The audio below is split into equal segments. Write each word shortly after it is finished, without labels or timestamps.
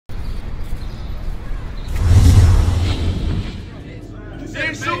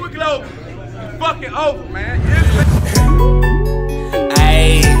kilo, fucking over, man.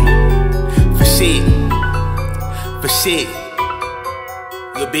 Ayy, for shit,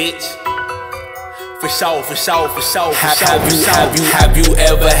 little bitch. For sure. Have you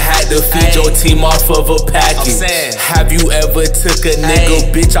ever had to feed your team off of a package? Have you ever took a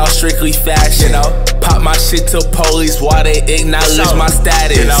nigga bitch out strictly fashion? Pop my shit to police while they acknowledge my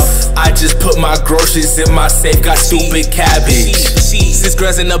status. I just put my groceries in my safe, got stupid cabbage. 6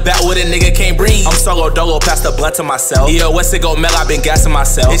 girls in the back with a nigga can't breathe. I'm solo dolo, pass the blunt to myself. Yeah, what's it gon' melt? I been gassing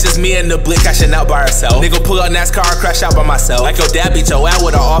myself. It's just me and the blick cashing out by herself. Nigga pull up NASCAR, crash out by myself. Like your dad beat your ass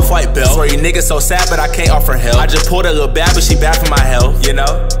with an off-white belt. Swear you niggas so sad, but I can't offer help. I just pulled a little bad, but she bad for my health, you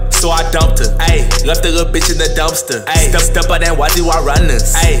know? So I dumped her, ayy. Left a little bitch in the dumpster, ayy. Step out and watch you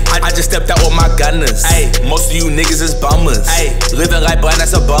runners, ayy. I just stepped out with my gunners, ayy. Most of you niggas is bummers, ayy. Living like blind,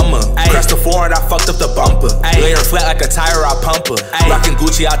 that's a bummer, ayy. Crashed the foreign, I fucked up the bumper, ayy. Lay her flat like a tire, I pump her, ayy. Rockin'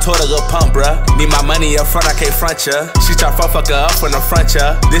 Gucci, I told her little pump, bruh. Need my money up front, I can't front ya. She try fuck her up from the front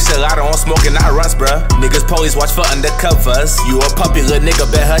ya. This shit I don't smoke and not runs, bruh. Niggas police watch for undercovers. You a puppy, little nigga,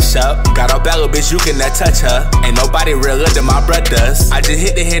 bet hush up. Got a bad little bitch, you cannot touch her. Ain't nobody realer than my brothers. I just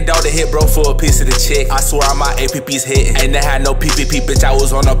hit the hand dog to hit bro for a piece of the chick. I swear all my APP's hitting. Ain't never had no PPP, bitch, I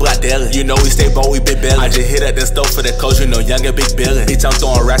was on the block dealing. You know we stay bold, we big billin'. I just hit at the stove for the coach, you know younger big billin'. Bitch, I'm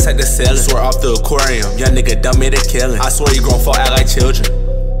throwing rats at the ceiling. Swear off the aquarium, young nigga dumb me to killin'. I swear you gon' fall out like children.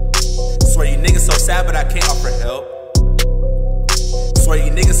 Swear you niggas so sad, but I can't offer help. Swear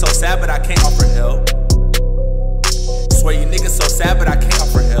you niggas so sad, but I can't offer help. Swear you niggas so sad, but I can't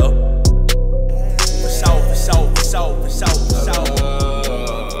offer help. For sure.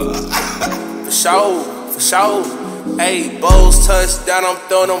 Ayy, Bowls touchdown, I'm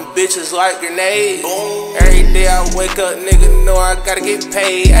throwing them bitches like grenades. Every day I wake up, nigga, know I gotta get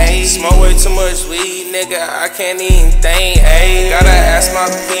paid. Ayy, smoke way too much weed, nigga, I can't even think. Ayy, gotta ask my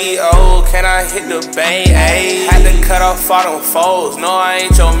P.O., can I hit the bank? Ayy, had to cut off all them foes, no, I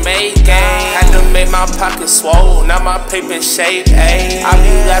ain't your mate gang. Had to make my pocket swole, now my paper shape. Ayy, I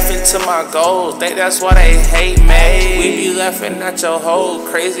be laughing to my goals, think that's why they hate me. We be laughing at your hoe,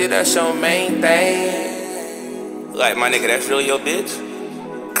 crazy, that's your main thing. Like, my nigga, that's really your bitch?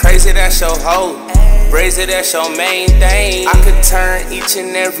 Crazy, that's your hoe. Brazy, that's your main thing. I could turn each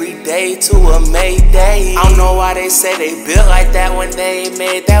and every day to a Mayday. I don't know why they say they built like that when they ain't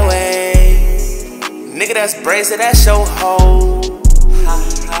made that way. Nigga, that's brazy, that's your hoe.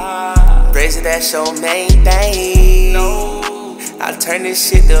 Brazy, that's your main thing. No, I turn this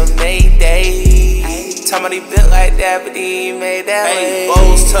shit to Mayday. Somebody built like that, but he ain't made that way.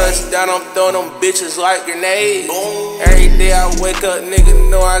 Bowls touchdown, I'm throwing them bitches like grenades. Every day I wake up, nigga,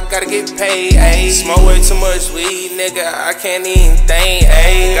 know I gotta get paid. Ayy, smoke way too much weed, nigga, I can't even think.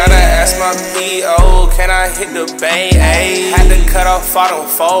 Ayy, gotta ask my P.O., can I hit the bank? Ayy, had to cut off all them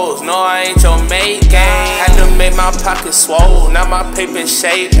foes, no, I ain't your mate gang. Had to make my pocket swole, now my paper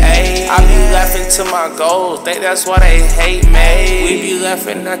shape. Ayy, I be laughing to my goals, think that's why they hate me. We be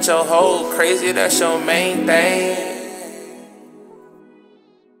laughing at your hoe, crazy, that's your main thing.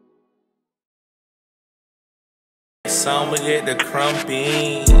 Some would get the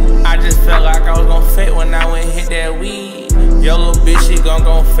crumping. I just felt like I was gon' fade when I went hit that weed. Yo, little bitch, she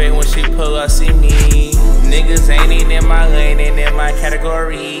gon' fade when she pull up, see me. Niggas ain't even in my lane, ain't in my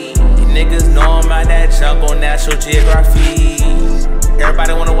category. Niggas know I'm out that jump on National Geography.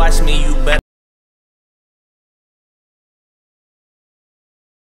 Everybody wanna watch me, you better